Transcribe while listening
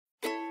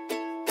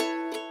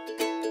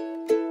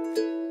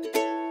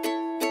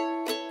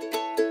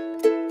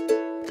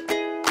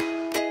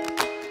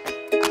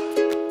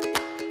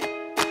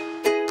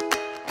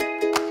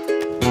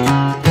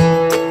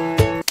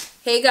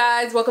Hey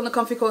guys, welcome to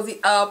Comfy Cozy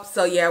Up.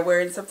 So yeah,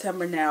 we're in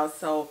September now,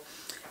 so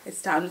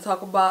it's time to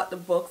talk about the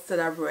books that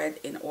I've read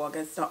in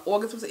August. Now,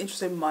 August was an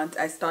interesting month.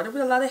 I started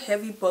with a lot of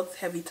heavy books,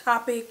 heavy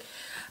topic.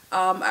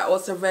 I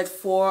also read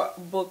 4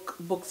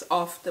 books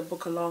off the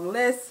book along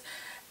list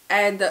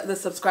and the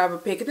subscriber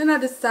pick. And then I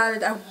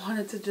decided I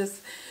wanted to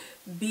just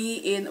be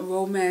in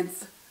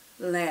romance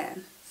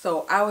land.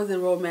 So I was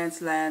in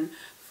romance land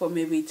for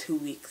maybe 2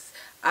 weeks.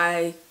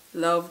 I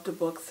love the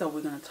books, so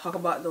we're going to talk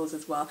about those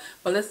as well.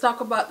 But let's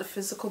talk about the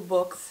physical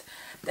books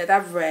that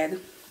I've read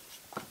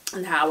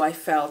and how I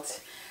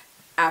felt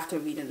after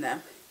reading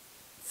them.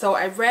 So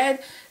I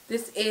read,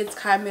 this is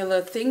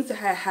Camilla, Things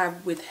That I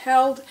Have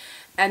Withheld,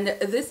 and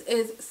this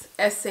is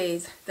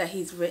essays that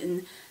he's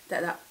written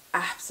that are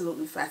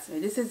absolutely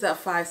fascinating. This is a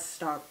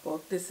 5-star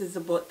book. This is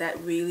a book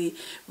that really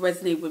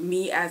resonated with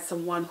me as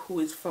someone who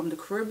is from the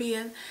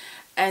Caribbean.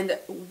 And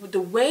the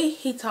way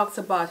he talks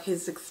about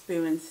his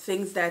experience,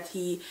 things that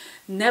he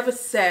never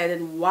said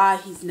and why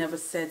he's never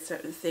said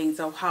certain things,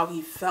 or how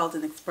he felt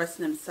and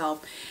expressing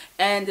himself.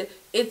 And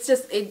it's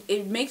just,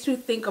 it makes me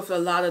think of a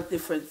lot of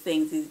different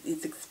things.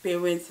 His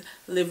experience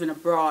living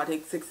abroad,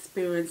 his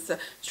experience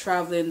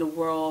traveling the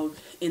world,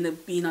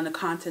 being on the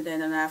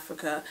continent in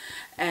Africa,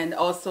 and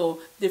also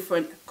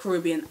different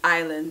Caribbean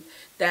islands,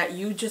 that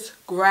you just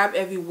grab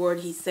every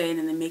word he's saying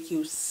and it makes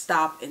you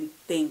stop and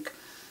think.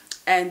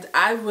 And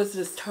I was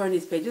just turning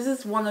these pages. This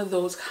is one of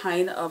those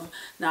kind of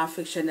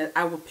nonfiction that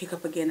I will pick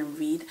up again and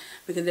read,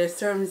 because there's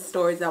certain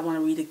stories I want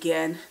to read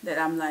again that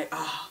I'm like,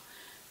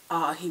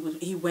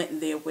 he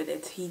went there with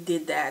it, he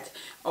did that,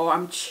 or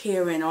I'm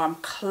cheering, or I'm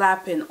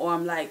clapping, or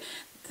I'm like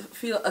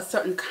feel a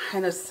certain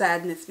kind of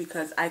sadness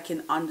because I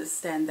can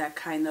understand that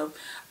kind of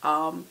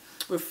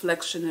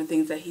reflection and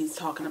things that he's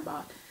talking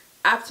about.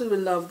 Absolutely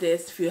love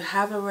this. If you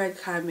haven't read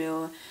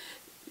Camille,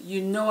 you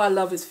know I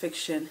love his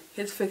fiction.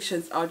 His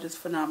fictions are just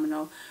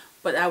phenomenal.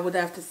 But I would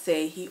have to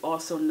say he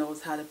also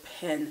knows how to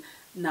pen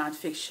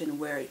nonfiction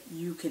where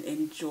you can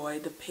enjoy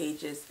the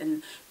pages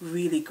and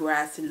really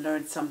grasp and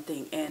learn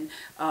something and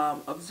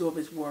absorb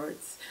his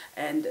words.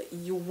 And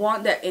you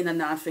want that in a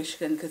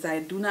nonfiction, because I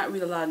do not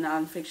read a lot of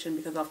nonfiction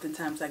because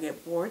oftentimes I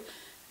get bored.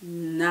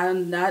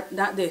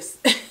 Not this.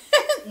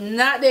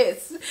 Not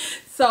this.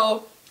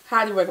 So,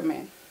 highly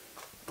recommend.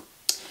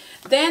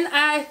 Then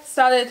I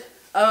started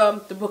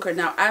the Booker.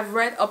 Now I've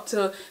read up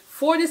to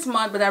 4 this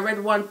month, but I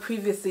read 1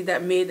 previously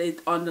that made it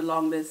on the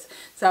long list.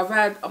 So I've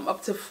read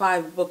up to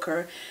 5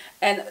 Booker,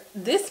 and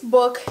this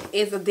book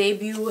is a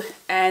debut.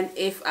 And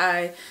If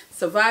I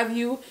Survive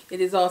You,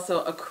 it is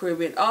also a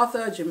Caribbean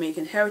author,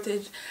 Jamaican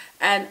heritage,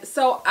 and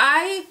so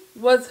I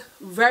was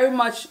very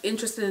much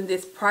interested in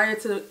this prior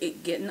to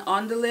it getting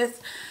on the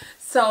list.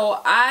 So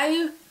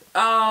I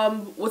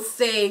would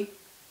say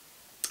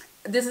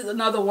this is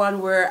another one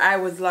where I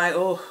was like,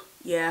 oh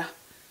yeah,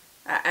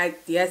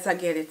 yes, I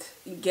get it.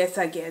 Yes,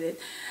 I get it.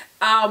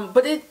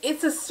 But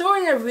it's a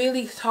story that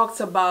really talks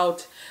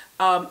about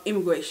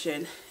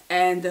immigration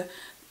and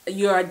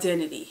your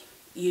identity.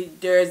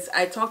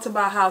 I talked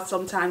about how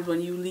sometimes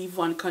when you leave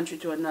one country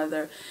to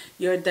another,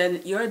 your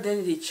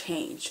identity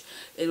change.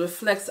 It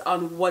reflects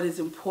on what is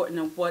important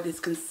and what is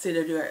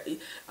considered your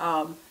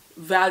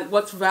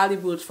what's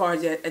valuable as far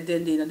as your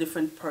identity in a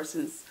different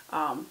person's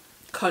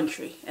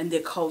country and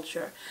their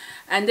culture.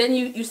 And then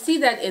you see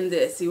that in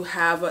this. You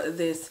have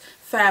this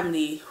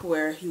family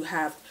where you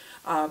have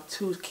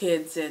 2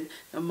 kids and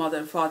a mother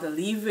and father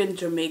leaving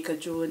Jamaica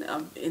during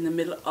in the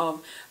middle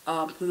of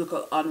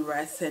political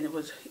unrest, and it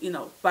was,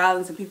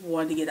 violence, and people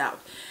wanted to get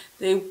out.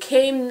 They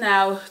came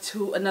now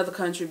to another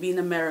country, being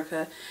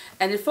America,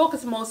 and it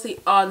focused mostly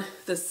on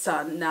the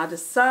son. Now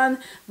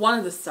one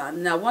of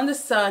the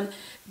son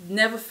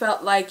never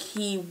felt like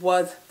he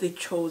was the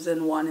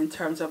chosen one in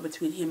terms of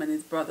between him and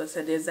his brother.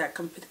 So there's that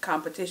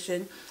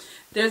competition.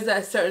 There's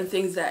that certain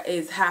things that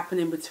is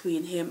happening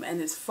between him and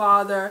his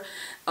father,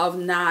 of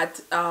not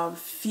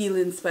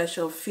feeling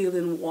special,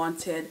 feeling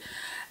wanted.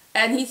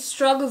 And he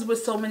struggles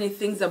with so many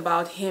things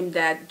about him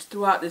that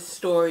throughout the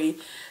story,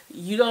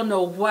 you don't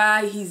know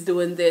why he's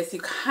doing this.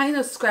 You're kind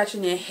of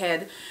scratching your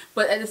head,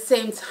 but at the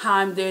same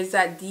time, there's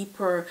that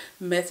deeper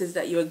message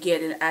that you're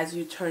getting as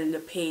you turn the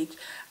page.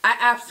 I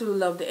absolutely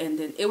love the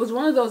ending. It was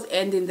one of those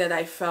endings that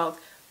I felt,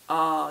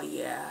 oh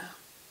yeah,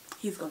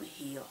 he's going to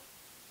heal.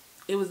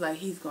 It was like,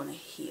 he's going to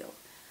heal.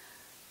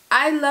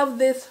 I love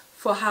this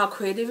for how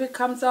creative it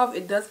comes off.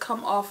 It does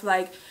come off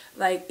like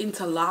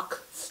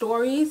interlock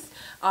stories,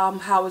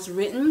 how it's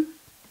written,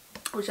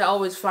 which I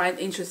always find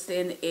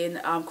interesting in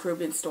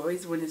Caribbean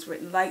stories when it's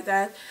written like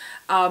that.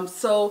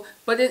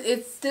 But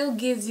it still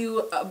gives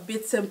you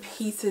bits and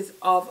pieces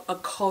of a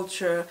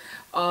culture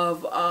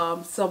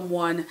of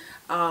someone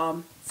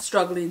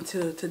struggling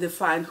to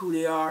define who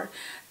they are,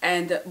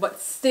 but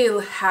still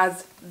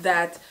has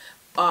that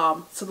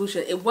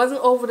solution. It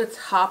wasn't over the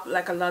top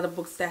like a lot of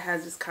books that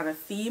has this kind of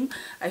theme.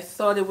 I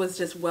thought it was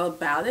just well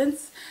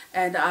balanced,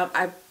 and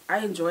I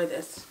enjoy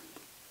this.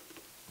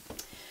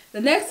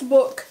 The next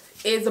book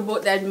is a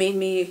book that made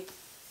me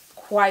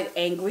quite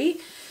angry.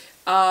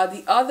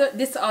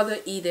 This other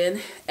Eden,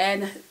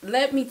 and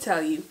let me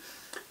tell you,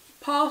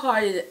 Paul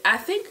Hardy.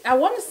 I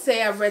want to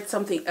say I read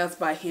something else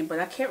by him, but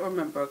I can't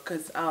remember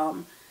because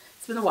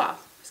it's been a while.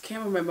 I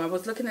can't remember. I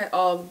was looking at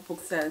all the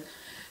books that.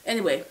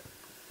 Anyway,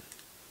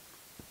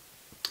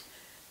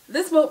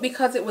 this book,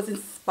 because it was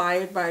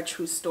inspired by a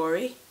true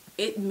story,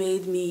 it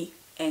made me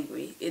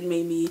angry. It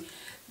made me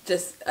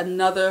just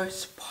another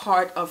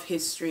part of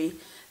history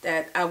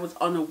that I was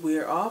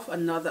unaware of,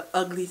 another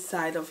ugly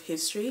side of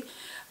history,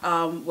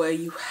 where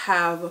you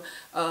have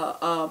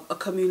a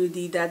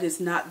community that is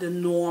not the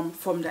norm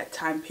from that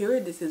time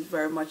period. This is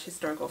very much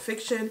historical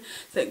fiction,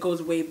 so it goes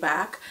way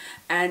back,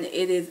 and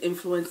it is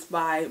influenced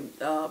by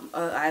an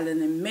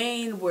island in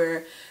Maine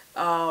where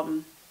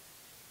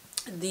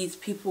these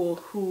people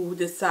who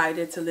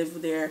decided to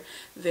live their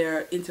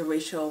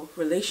interracial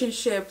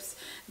relationships,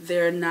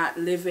 they're not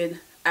living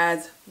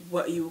as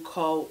what you would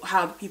call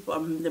how the people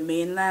on the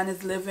mainland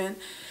is living,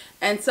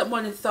 and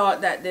someone thought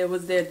that it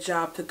was their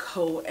job to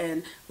go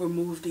and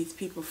remove these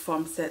people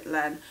from said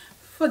land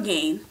for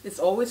gain. It's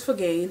always for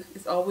gain.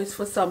 It's always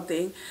for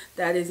something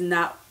that is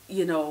not,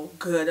 you know,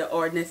 good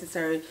or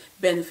necessarily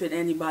benefit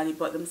anybody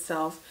but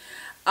themselves.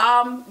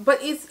 But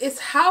it's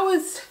how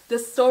the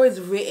story is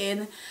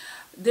written.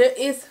 There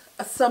is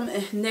some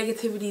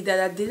negativity that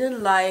I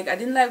didn't like. I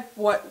didn't like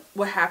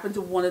what happened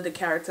to one of the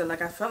characters.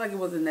 Like, I felt like it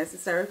wasn't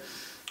necessary.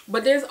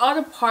 But there's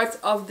other parts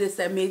of this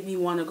that made me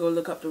want to go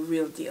look up the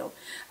real deal.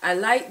 I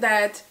like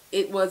that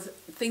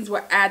things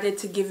were added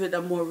to give it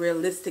a more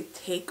realistic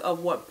take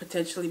of what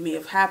potentially may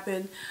have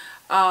happened.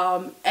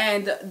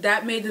 And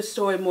that made the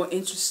story more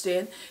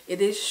interesting.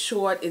 It is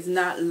short, it's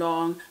not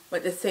long, but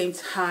at the same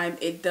time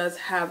it does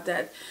have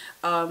that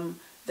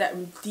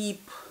that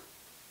deep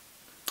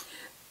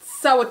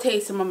sour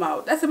taste in my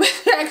mouth. That's the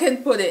best way I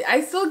can put it.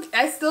 I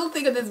still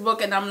think of this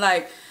book and I'm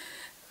like,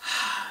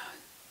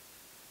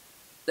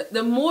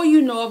 the more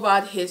you know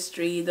about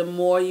history, the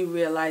more you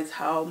realize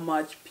how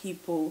much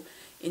people's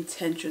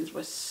intentions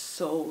were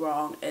so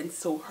wrong and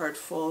so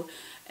hurtful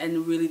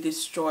and really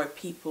destroy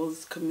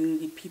people's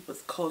community,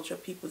 people's culture,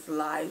 people's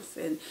lives.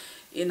 And,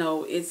 you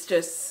know, it's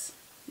just,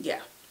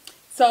 yeah.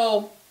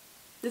 So,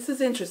 this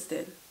is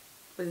interesting.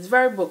 But it's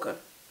very Booker.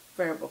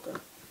 Very Booker.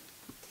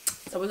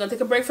 So, we're going to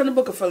take a break from the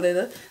Booker for a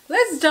little.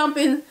 Let's jump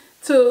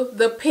into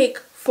the pick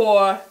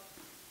for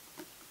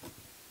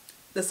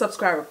the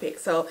subscriber pick.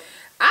 So,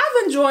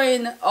 I've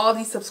enjoying all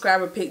these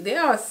subscriber picks. They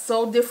are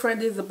so different.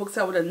 These are books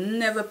I would have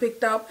never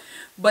picked up.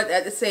 But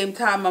at the same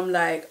time, I'm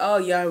like, oh,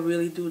 y'all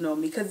really do know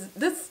me. Because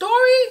the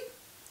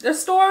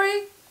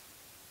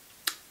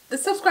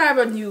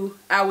subscriber knew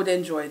I would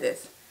enjoy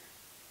this.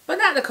 But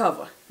not the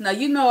cover. Now,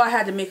 you know I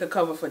had to make a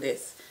cover for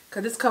this.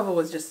 Because this cover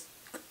was just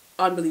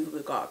unbelievable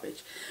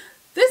garbage.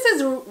 This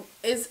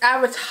is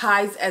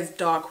advertised as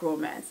dark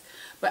romance.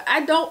 But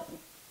I don't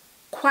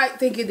quite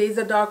think it is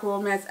a dark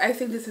romance. I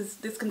think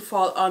this can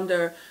fall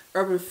under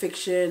urban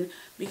fiction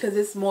because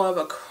it's more of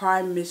a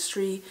crime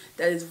mystery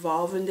that is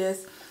involved in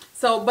this.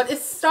 So, but it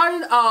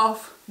started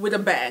off with a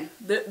bang.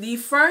 The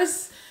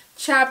first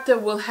chapter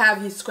will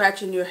have you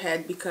scratching your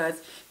head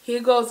because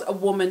here goes a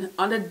woman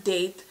on a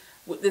date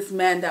with this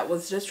man that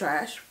was just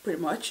trash,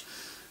 pretty much.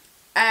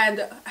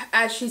 And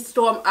as she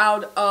stormed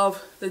out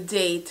of the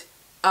date,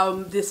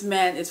 this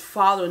man is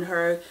following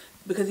her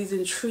because he's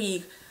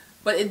intrigued.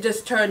 But it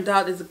just turned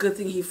out it's a good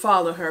thing he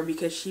followed her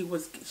because she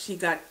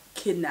got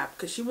kidnapped.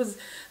 Because she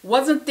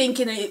wasn't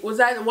thinking. It was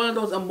like one of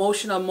those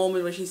emotional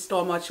moments where she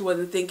stormed out. She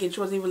wasn't thinking.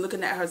 She wasn't even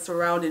looking at her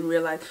surrounding and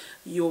realized,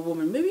 you're a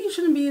woman. Maybe you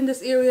shouldn't be in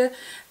this area.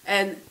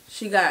 And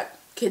she got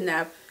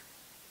kidnapped.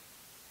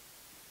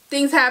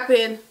 Things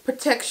happen.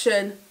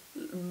 Protection.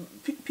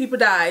 People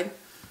died.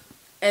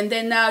 And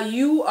then now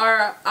you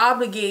are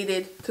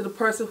obligated to the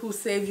person who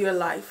saved your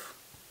life.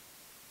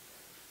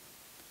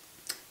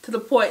 To the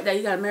point that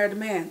you gotta marry the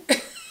man.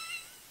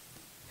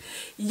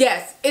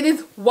 Yes, it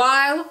is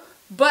wild,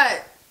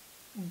 but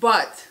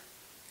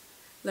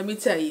let me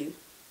tell you,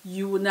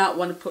 you will not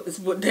want to put this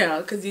book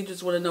down because you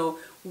just want to know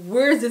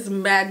where's this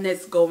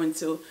madness going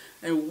to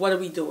and what are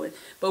we doing.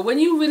 But when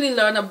you really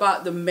learn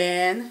about the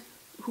man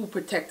who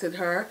protected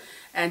her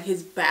and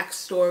his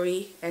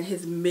backstory and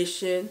his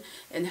mission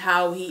and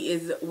how he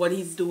is, what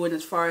he's doing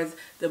as far as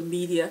the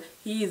media,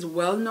 he is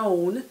well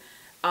known.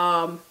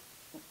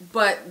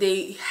 But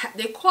they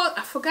called,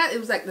 I forgot, it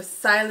was like the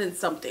silent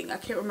something. I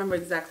can't remember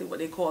exactly what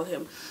they called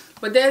him.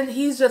 But then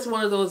he's just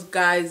one of those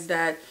guys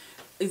that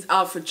is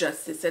out for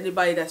justice.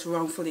 Anybody that's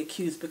wrongfully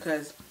accused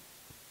because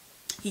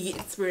he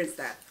experienced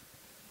that.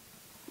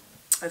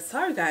 I'm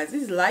sorry guys,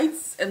 these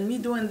lights and me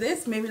doing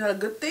this, maybe not a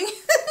good thing.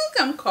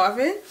 I'm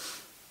coughing.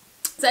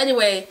 So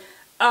anyway,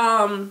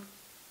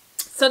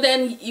 so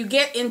then you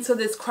get into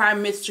this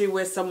crime mystery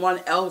where someone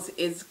else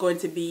is going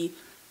to be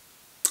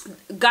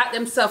got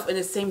themselves in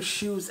the same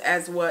shoes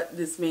as what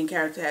this main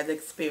character has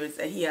experienced,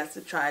 and he has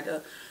to try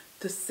to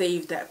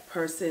save that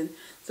person.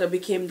 So it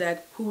became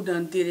that who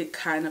done did it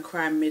kind of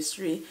crime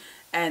mystery,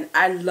 and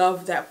I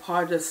love that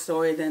part of the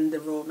story than the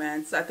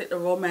romance. I think the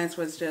romance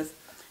was just,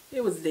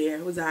 it was there,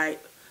 it was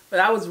alright, but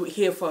I was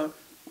here for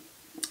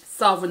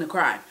solving the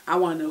crime. I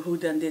want to know who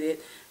done did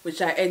it,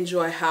 which I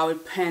enjoy how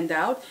it panned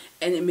out,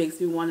 and it makes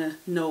me want to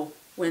know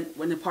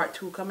when the part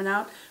 2 coming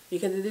out,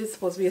 because it is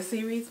supposed to be a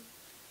series.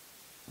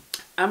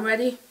 I'm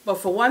ready. But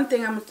for one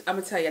thing, I'm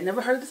gonna tell you, I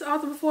never heard of this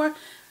author before.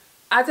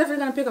 I'm definitely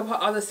gonna pick up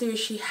her other series.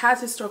 She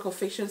has historical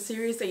fiction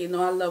series, and you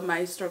know I love my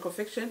historical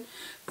fiction,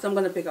 so I'm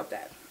gonna pick up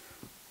that.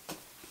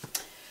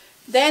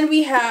 Then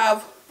we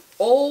have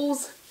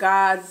Old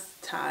God's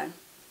Time,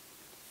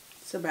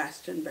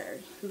 Sebastian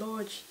Barry.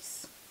 Lord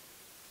jeez.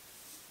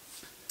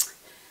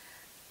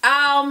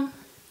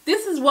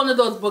 This is one of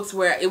those books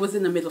where it was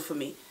in the middle for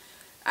me.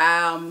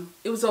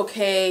 It was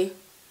okay.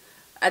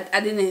 I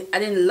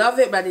didn't love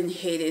it, but I didn't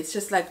hate it. It's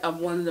just like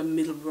one of the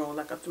middle road,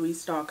 like a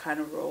 3-star kind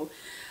of role.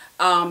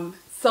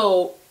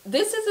 So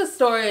this is a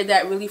story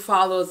that really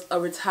follows a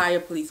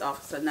retired police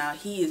officer. Now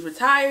he is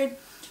retired.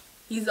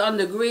 He's on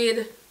the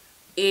grid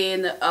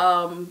in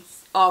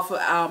off of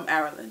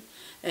Ireland,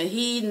 and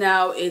he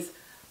now is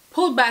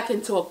pulled back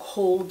into a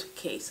cold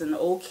case, an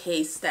old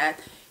case that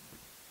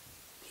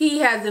he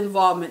has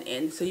involvement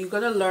in. So you're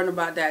going to learn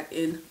about that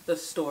in the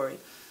story.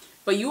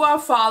 But you are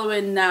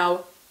following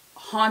now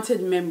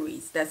haunted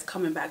memories that's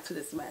coming back to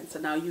this man. So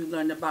now you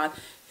learn about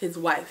his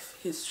wife,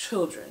 his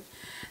children,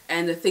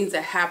 and the things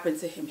that happened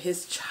to him,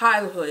 his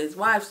childhood, his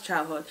wife's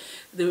childhood,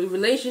 the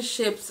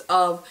relationships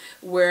of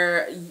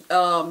where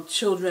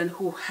children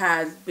who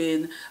has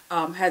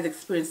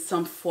experienced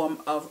some form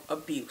of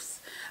abuse,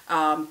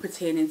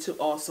 pertaining to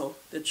also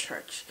the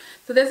church.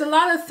 So there's a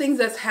lot of things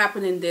that's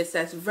happening in this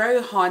that's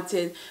very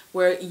haunted,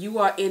 where you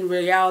are in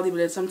reality, but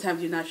then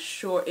sometimes you're not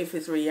sure if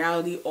it's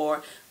reality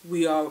or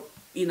we are,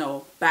 you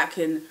know, back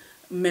in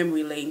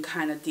memory lane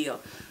kind of deal.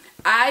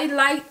 I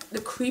like the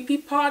creepy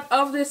part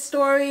of this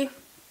story.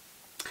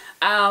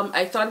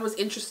 I thought it was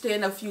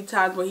interesting a few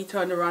times where he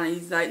turned around and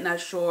he's like,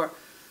 not sure,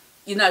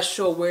 you're not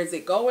sure where is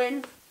it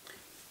going,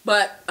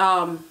 but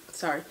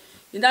sorry,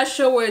 you're not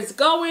sure where it's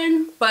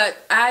going,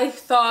 but I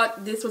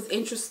thought this was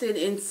interesting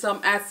in some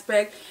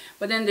aspect,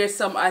 but then there's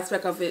some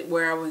aspect of it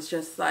where I was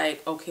just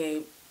like,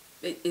 okay,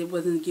 it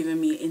wasn't giving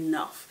me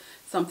enough,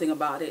 something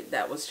about it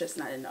that was just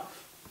not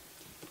enough.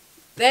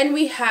 Then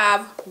we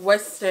have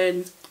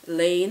Western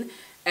Lane,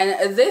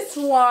 and this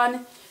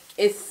one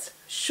is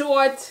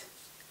short,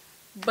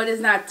 but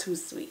it's not too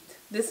sweet.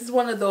 This is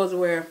one of those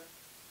where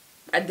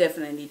I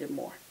definitely needed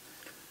more.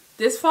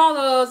 This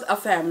follows a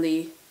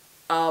family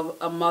of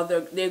a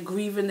mother. They're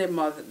grieving the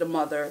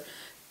mother.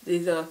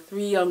 These are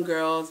 3 young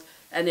girls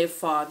and their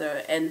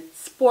father, and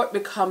sport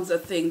becomes a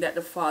thing that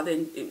the father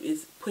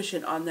is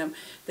pushing on them.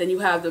 Then you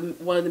have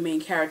one of the main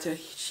characters.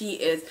 She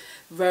is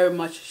very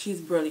much, she's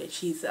brilliant.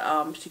 She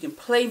can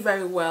play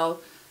very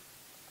well.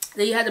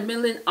 Then you had the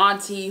middle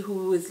auntie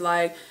who is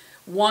like,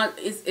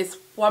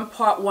 one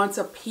part wants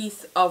a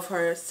piece of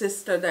her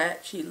sister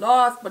that she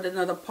lost, but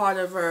another part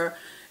of her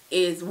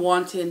is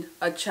wanting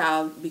a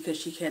child because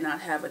she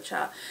cannot have a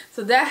child.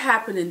 So that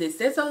happened in this.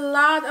 There's a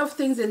lot of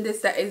things in this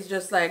that is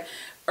just like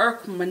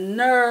irked my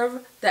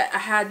nerve, that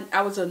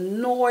I was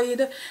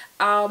annoyed,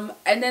 and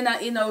then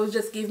you know, it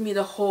just gave me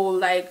the whole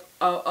like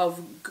of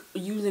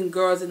using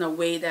girls in a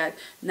way that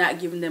not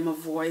giving them a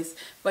voice.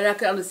 But I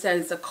can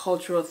understand it's a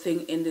cultural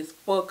thing in this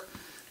book.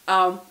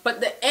 But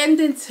the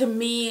ending, to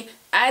me,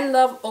 I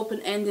love open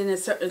ending and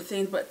certain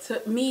things, but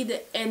to me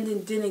the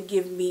ending didn't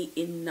give me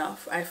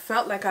enough. I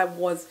felt like I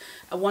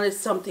wanted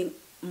something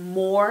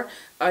more,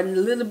 a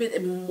little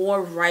bit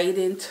more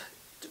writing,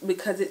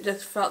 because it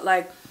just felt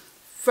like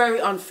very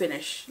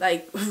unfinished,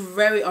 like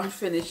very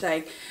unfinished.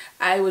 Like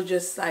I was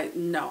just like,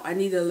 no, I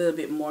need a little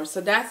bit more. So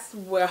that's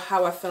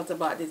how I felt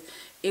about this.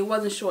 It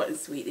wasn't short and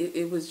sweet.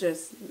 It was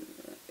just,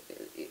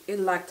 it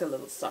lacked a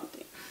little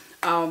something.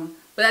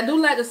 But I do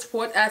like the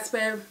sport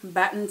aspect.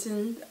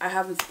 Badminton, I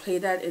haven't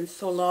played that in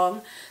so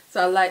long.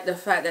 So I like the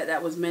fact that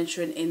that was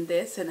mentioned in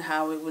this, and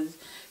how it was,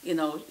 you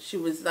know, she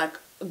was like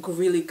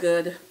really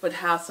good, but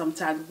how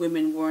sometimes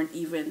women weren't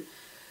even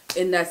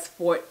in that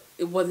sport.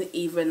 It wasn't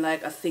even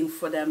like a thing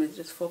for them. It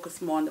just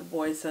focused more on the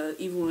boys. So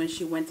even when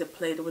she went to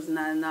play, there was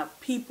not enough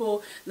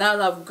people, not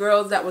enough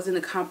girls that was in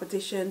the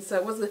competition. So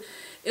it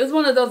was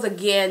one of those,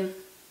 again,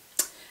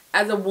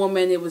 as a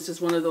woman, it was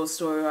just one of those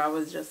stories where I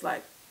was just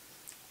like,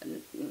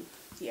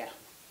 yeah.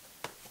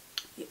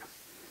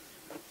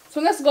 So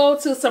let's go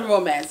to some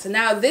romance.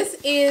 Now this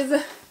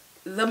is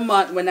the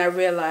month when I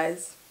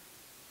realized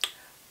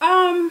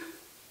I'm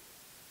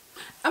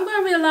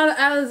gonna read a lot of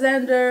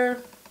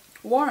Alexander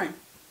Warren.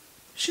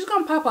 She's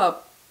gonna pop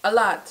up a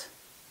lot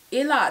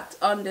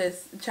on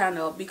this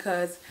channel,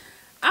 because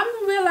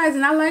I'm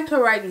realizing I like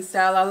her writing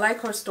style. I like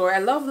her story. I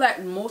love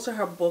that most of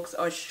her books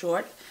are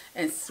short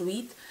and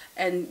sweet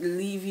and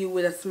leave you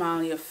with a smile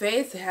on your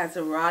face. It has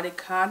erotic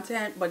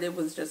content, but it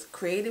was just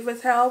creative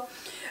as hell.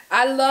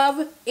 I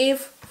love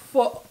If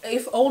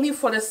Only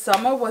for the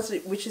Summer,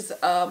 which is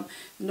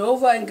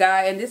Nova and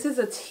Guy, and this is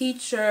a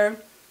teacher,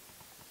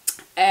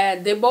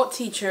 and they're both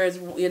teachers,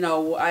 you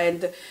know,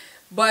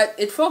 but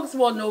it focuses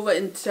on Nova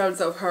in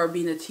terms of her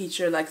being a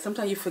teacher. Like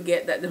sometimes you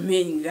forget that the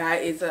main guy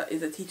is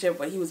a teacher,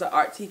 but he was an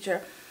art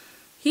teacher.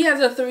 He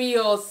has a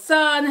 3-year-old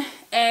son,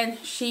 and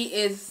she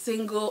is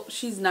single.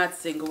 She's not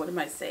single. What am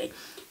I saying?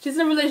 She's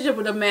in a relationship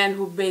with a man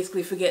who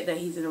basically forget that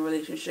he's in a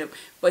relationship,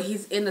 but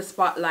he's in the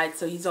spotlight,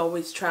 so he's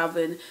always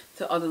traveling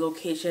to other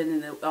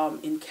locations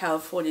in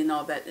California and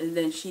all that. And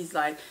then she's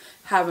like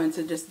having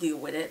to just deal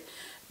with it.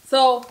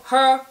 So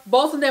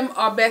both of them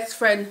are best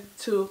friend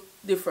to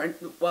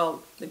different.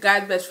 Well, the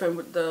guy's best friend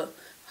with the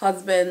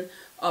husband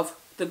of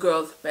the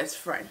girl's best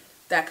friend.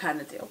 That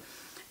kind of deal.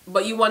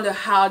 But you wonder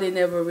how they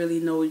never really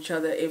know each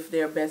other if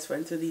they're best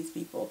friends to these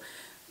people.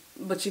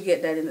 But you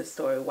get that in the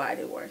story why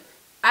they weren't.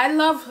 I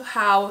love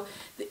how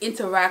the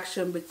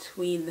interaction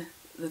between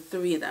the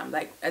three of them,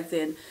 like as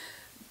in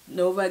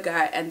Nova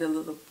guy and the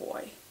little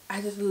boy.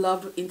 I just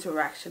love the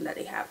interaction that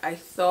they have. I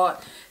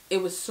thought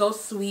it was so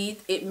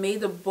sweet. It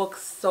made the book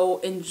so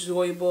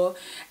enjoyable,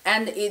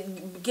 and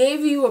it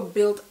gave you a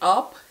build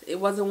up. It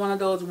wasn't one of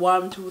those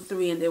 1, 2,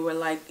 3 and they were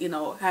like, you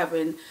know,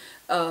 having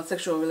a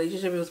sexual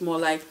relationship. It was more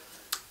like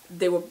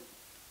they were,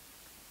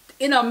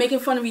 you know, making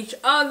fun of each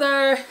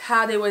other,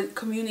 how they were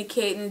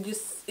communicating.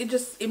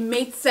 It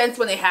made sense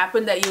when it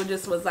happened, that you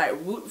just was like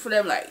rooting for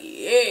them, like,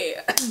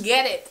 yeah,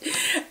 get it.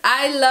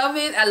 I love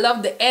it. I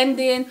love the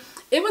ending.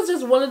 It was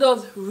just one of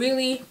those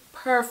really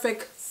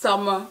perfect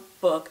summer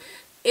book.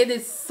 It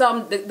is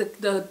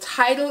the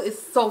title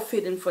is so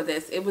fitting for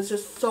this. It was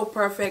just so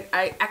perfect.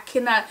 I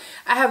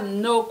have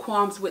no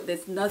qualms with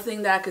this.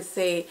 Nothing that I could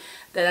say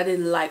that I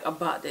didn't like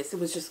about this. It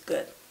was just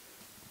good.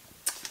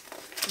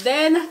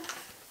 Then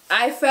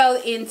I fell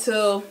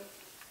into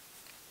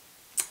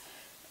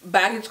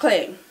Baggage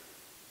Claim.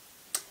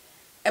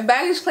 And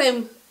Baggage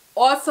Claim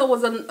also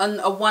was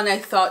a one I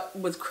thought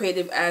was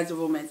creative as a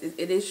romance.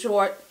 It is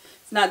short.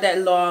 It's not that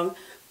long.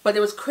 But it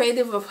was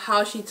creative of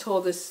how she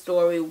told the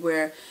story,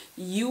 where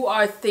you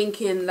are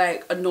thinking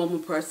like a normal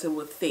person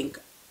would think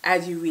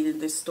as you read in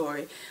this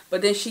story.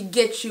 But then she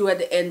gets you at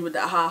the end with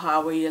the haha,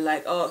 where you're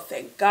like, oh,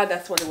 thank God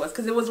that's what it was.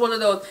 Because it was one of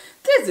those,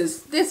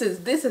 this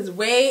is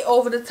way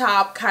over the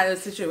top kind of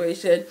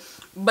situation.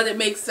 But it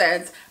makes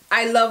sense.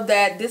 I love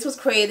that. This was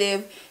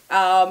creative.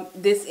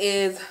 This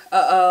is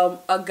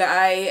a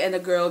guy and a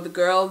girl. The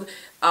girl,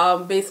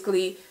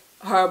 basically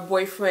her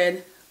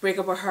boyfriend break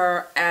up with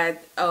her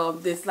at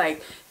this,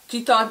 like,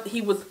 she thought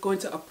he was going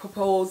to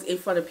propose in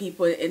front of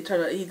people, and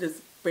turn out he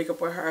just break up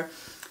with her.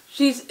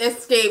 She's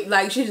escaped,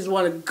 like she just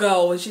want to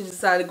go, and she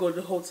decided to go to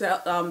the hotel,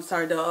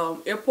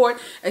 the airport,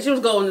 and she was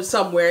going to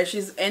somewhere.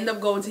 She's end up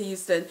going to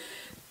Houston.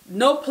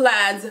 No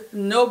plans,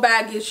 no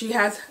baggage. She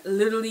has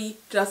literally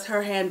just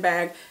her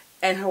handbag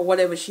and her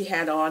whatever she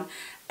had on.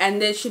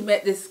 And then she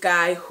met this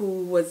guy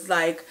who was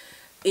like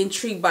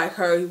intrigued by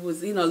her. He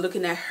was, you know,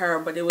 looking at her,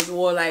 but it was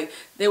more like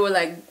they were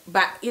like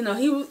back, you know,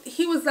 he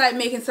was like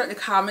making certain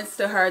comments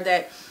to her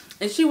that,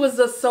 and she was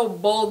just so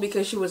bold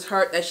because she was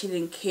hurt that she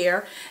didn't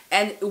care.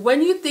 And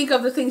when you think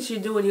of the things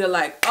she's doing, you're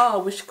like, oh,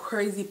 which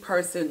crazy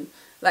person,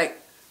 like,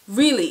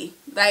 really,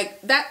 like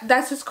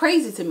that's just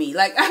crazy to me.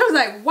 Like, I was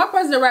like, what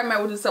person in the right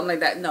mind would do something like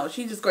that? No,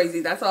 she's just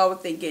crazy. That's all I was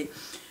thinking.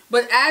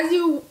 But as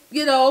you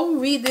know,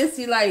 read this,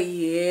 you're like,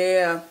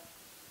 yeah,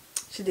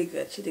 she did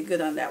good. She did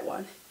good on that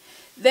one.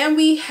 Then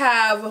we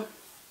have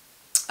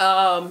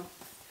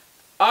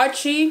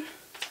Archie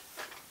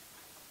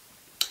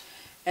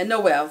and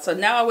Noelle. So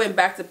now I went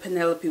back to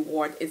Penelope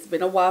Ward. It's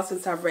been a while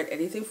since I've read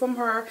anything from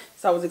her,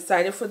 so I was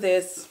excited for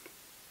this.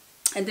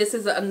 And this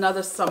is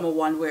another summer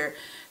one where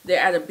they're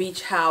at a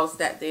beach house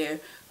that their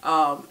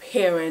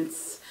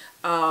parents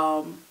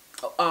co-own.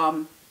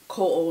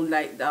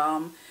 Like,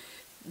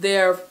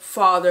 their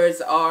fathers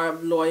are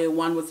lawyer.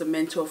 One was a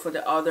mentor for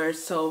the other,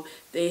 so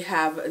they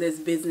have this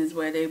business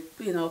where they,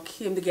 you know,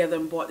 came together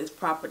and bought this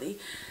property.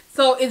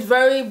 So it's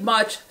very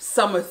much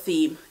summer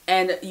theme,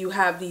 and you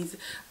have these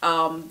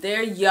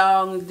they're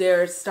young,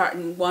 they're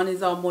starting, one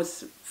is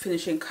almost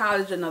finishing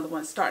college, another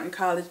one's starting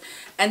college,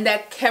 and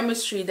that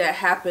chemistry that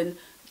happened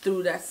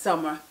through that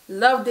summer,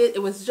 loved it.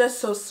 It was just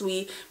so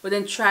sweet. But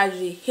then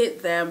tragedy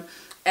hit them,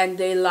 and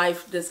their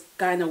life just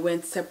kind of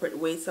went separate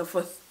ways. So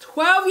for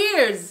 12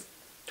 years,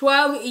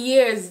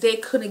 they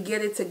couldn't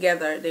get it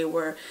together. They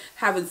were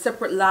having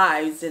separate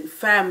lives and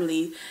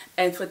family.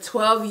 And for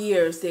 12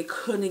 years, they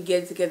couldn't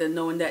get it together,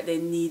 knowing that they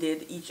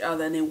needed each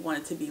other and they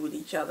wanted to be with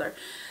each other.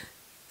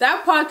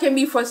 That part can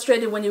be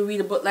frustrating when you read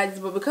a book like this,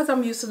 but because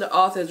I'm used to the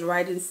author's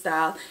writing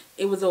style,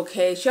 it was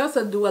okay. She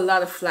also do a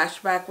lot of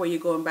flashback where you're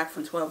going back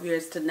from 12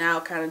 years to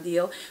now kind of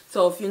deal.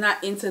 So if you're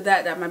not into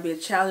that, that might be a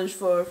challenge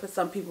for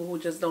some people who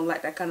just don't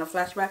like that kind of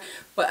flashback.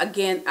 But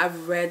again,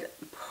 I've read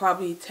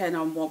probably 10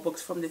 or more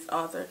books from this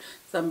author,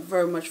 so I'm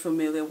very much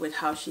familiar with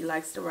how she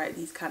likes to write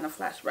these kind of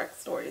flashback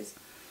stories.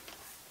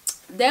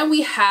 Then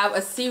we have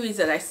a series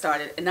that I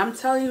started, and I'm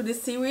telling you,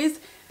 this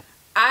series,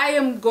 I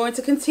am going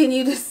to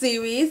continue this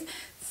series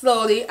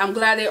slowly. I'm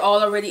glad they're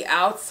all already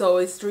out. So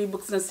it's 3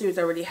 books in a series.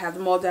 I already have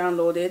them all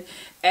downloaded.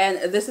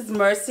 And this is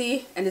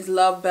Mercy, and it's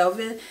Love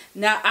Belvin.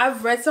 Now,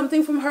 I've read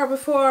something from her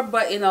before,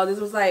 but you know, this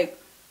was like,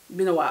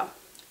 been a while.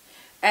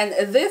 And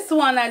this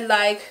one I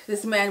like.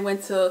 This man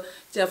went to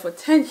jail for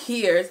 10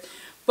 years,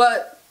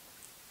 but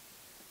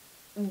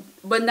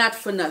not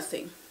for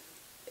nothing.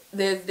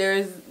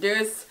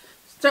 there's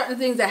certain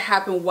things that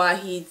happen while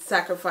he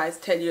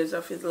sacrificed 10 years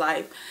of his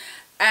life.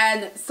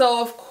 And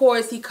so of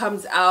course he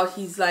comes out,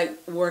 he's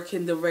like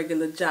working the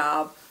regular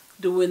job,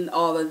 doing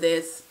all of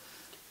this.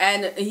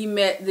 And he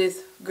met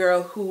this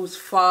girl whose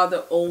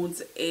father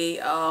owns a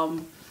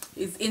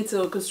is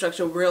into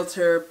construction,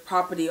 realtor,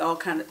 property, all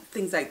kind of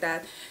things like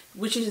that,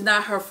 which is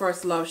not her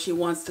first love. She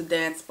wants to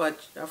dance, but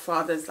her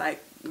father's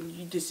like,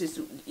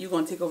 you're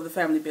gonna take over the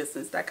family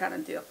business, that kind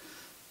of deal.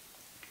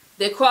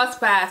 They cross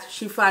paths.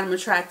 She finds him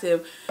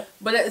attractive,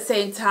 but at the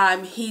same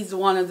time, he's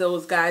one of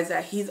those guys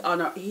that he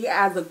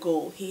has a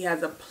goal, he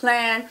has a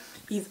plan,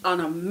 he's on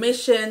a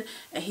mission,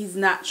 and he's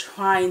not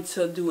trying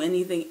to do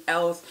anything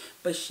else.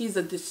 But she's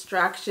a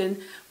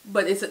distraction,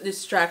 but it's a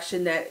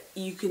distraction that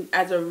you can,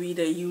 as a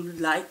reader, you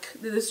like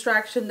the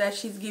distraction that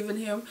she's giving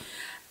him.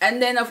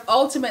 And then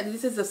ultimately,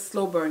 this is a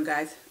slow burn,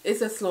 guys.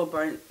 It's a slow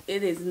burn.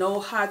 It is no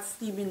hot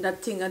steaming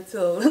nothing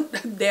until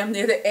damn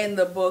near the end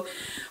of the book.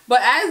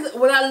 But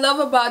what I love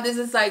about this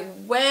is like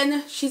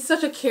when she's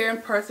such a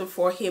caring person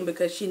for him,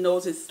 because she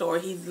knows his story.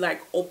 He's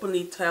like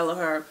openly telling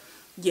her,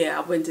 yeah,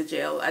 I went to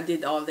jail, I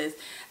did all this.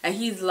 And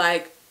he's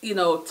like, you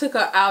know, took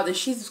her out, and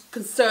she's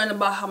concerned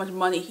about how much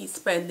money he's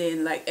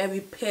spending, like every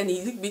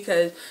penny,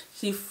 because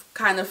she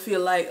kind of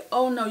feel like,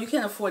 oh no, you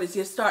can't afford this,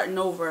 you're starting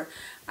over,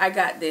 I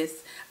got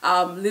this.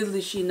 Little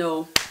did she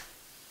know,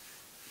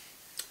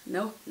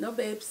 no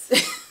babes,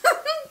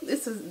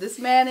 this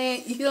man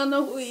ain't, you don't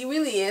know who he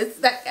really is,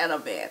 that kind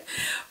of man.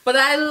 But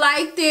I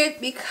liked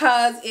it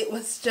because it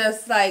was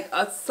just like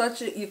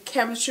such a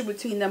chemistry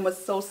between them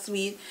was so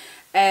sweet.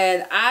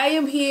 And I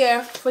am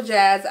here for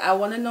Jazz. I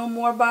want to know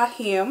more about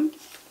him.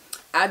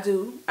 I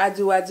do. I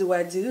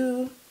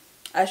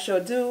sure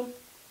do.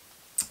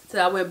 So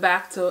I went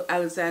back to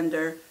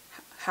Alexander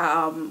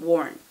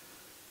Warren.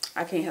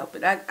 I can't help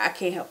it. I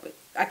can't help it.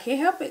 I can't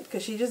help it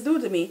because she just do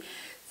it to me.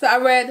 So I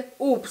read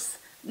Oops.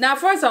 Now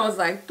first I was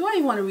like, do I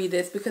even want to read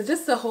this? Because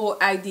just the whole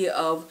idea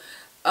of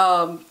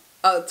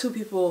two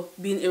people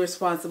being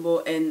irresponsible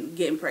and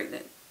getting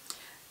pregnant.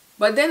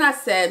 But then I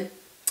said,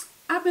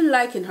 I've been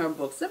liking her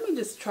books. Let me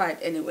just try it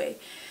anyway.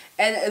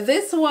 And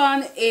this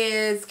one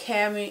is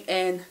Cammy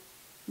and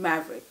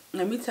Maverick.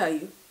 Let me tell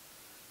you,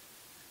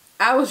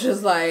 I was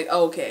just like,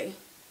 okay,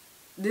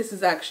 this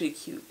is actually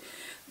cute.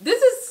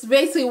 This is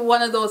basically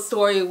one of those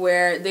stories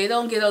where they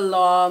don't get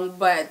along,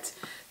 but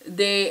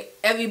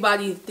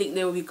everybody think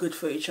they will be good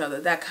for each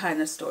other, that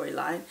kind of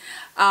storyline.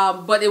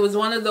 But it was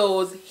one of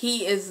those,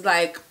 he is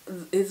like,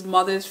 his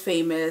mother's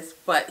famous,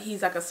 but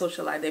he's like a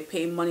socialite. They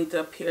pay money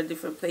to appear in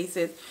different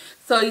places,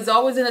 so he's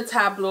always in a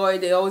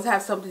tabloid. They always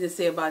have something to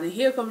say about it.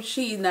 Here comes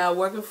she now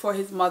working for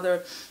his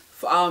mother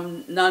foundation,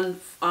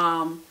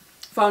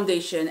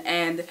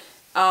 and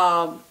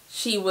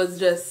she was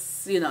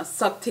just, you know,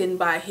 sucked in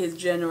by his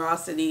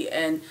generosity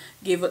and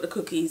gave up the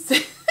cookies.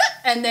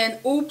 And then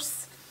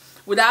oops,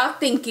 without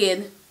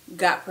thinking,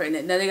 got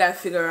pregnant. Now they gotta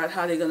figure out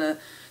how they're gonna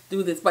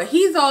do this. But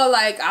he's all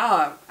like,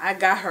 ah, I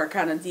got her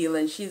kind of deal,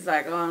 and she's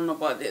like, oh, I don't know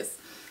about this.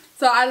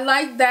 So I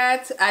like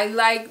that. I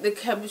like the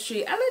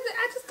chemistry.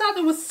 I just thought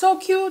it was so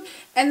cute,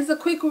 and it's a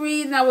quick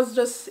read, and I was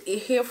just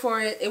here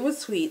for it. It was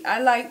sweet. I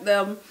like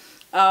them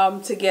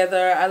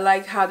together. I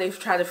like how they've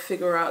tried to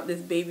figure out this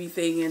baby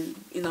thing, and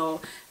you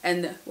know,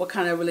 and what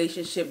kind of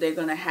relationship they're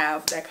gonna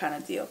have, that kind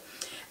of deal.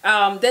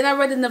 Then I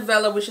read the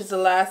novella, which is the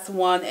last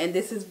one, and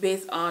this is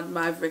based on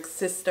Maverick's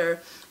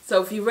sister.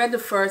 So if you read the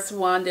first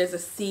one, there's a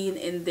scene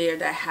in there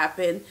that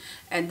happened,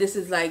 and this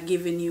is like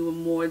giving you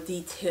more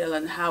detail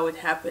on how it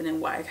happened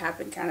and why it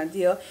happened, kind of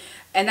deal.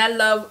 And I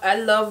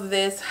love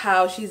this,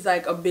 how she's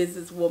like a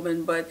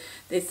businesswoman, but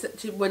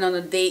she went on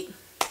a date.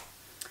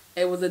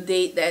 It was a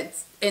date that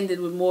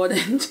ended with more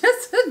than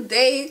just a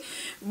date,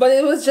 but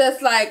it was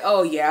just like,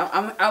 oh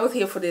yeah, I was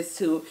here for this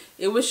too.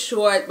 It was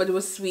short, but it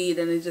was sweet,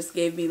 and it just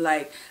gave me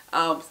like,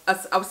 I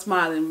was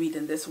smiling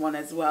reading this one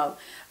as well.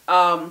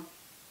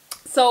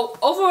 So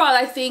overall,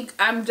 I think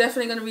I'm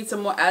definitely going to read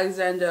some more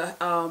Alexander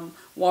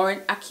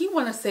Warren. I keep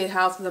wanting to say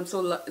House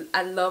because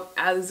I love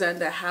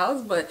Alexander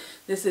House, but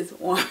this is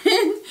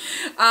Warren.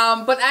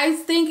 But I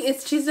think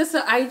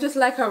I just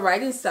like her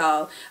writing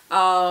style,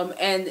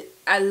 and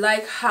I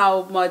like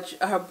how much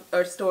her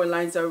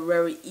storylines are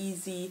very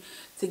easy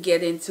to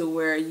get into,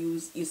 where you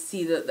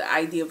see the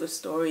idea of the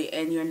story,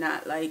 and you're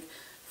not like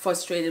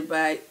frustrated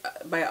by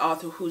an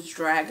author who's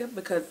dragged,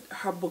 because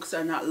her books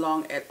are not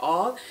long at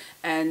all.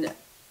 And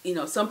you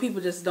know, some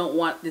people just don't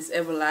want this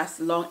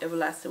long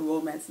everlasting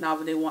romance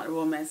novel. They want a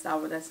romance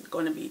novel that's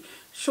going to be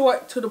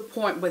short, to the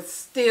point, but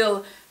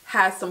still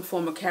has some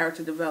form of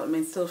character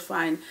development. Still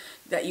find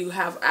that you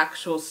have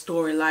actual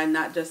storyline,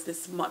 not just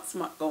this smut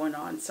going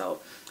on.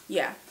 So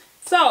yeah.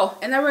 So,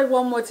 and I read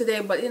one more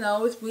today, but you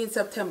know, it's in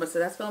September, so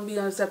that's going to be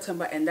on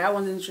September, and that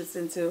one's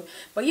interesting too.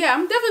 But yeah,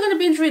 I'm definitely going to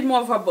binge read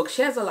more of her books.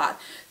 She has a lot.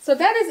 So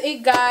that is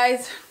it,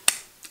 guys.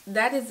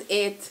 That is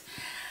it.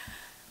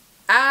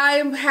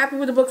 I'm happy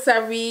with the books I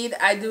read.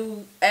 I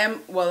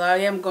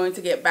am going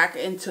to get back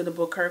into the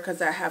Booker,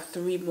 because I have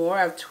 3 more.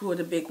 I have 2 of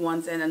the big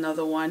ones and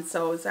another one,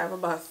 so I have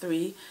about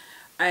 3.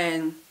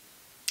 And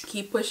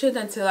keep pushing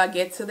until I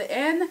get to the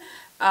end.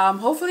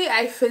 Hopefully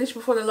I finish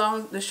before the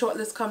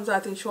shortlist comes out. I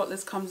think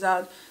shortlist comes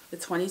out the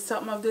 20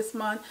 something of this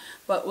month,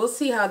 but we'll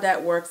see how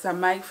that works. I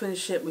might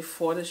finish it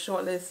before the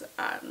shortlist.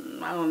 I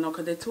don't know,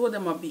 because the two of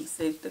them are beasts.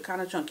 They're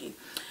kind of chunky.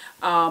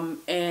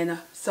 And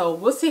so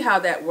we'll see how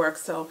that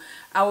works. So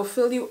I will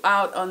fill you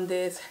out on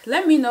this.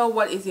 Let me know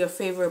what is your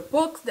favorite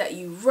books that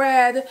you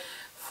read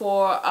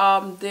for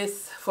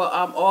August.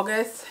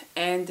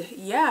 And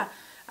yeah,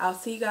 I'll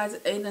see you guys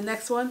in the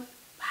next one.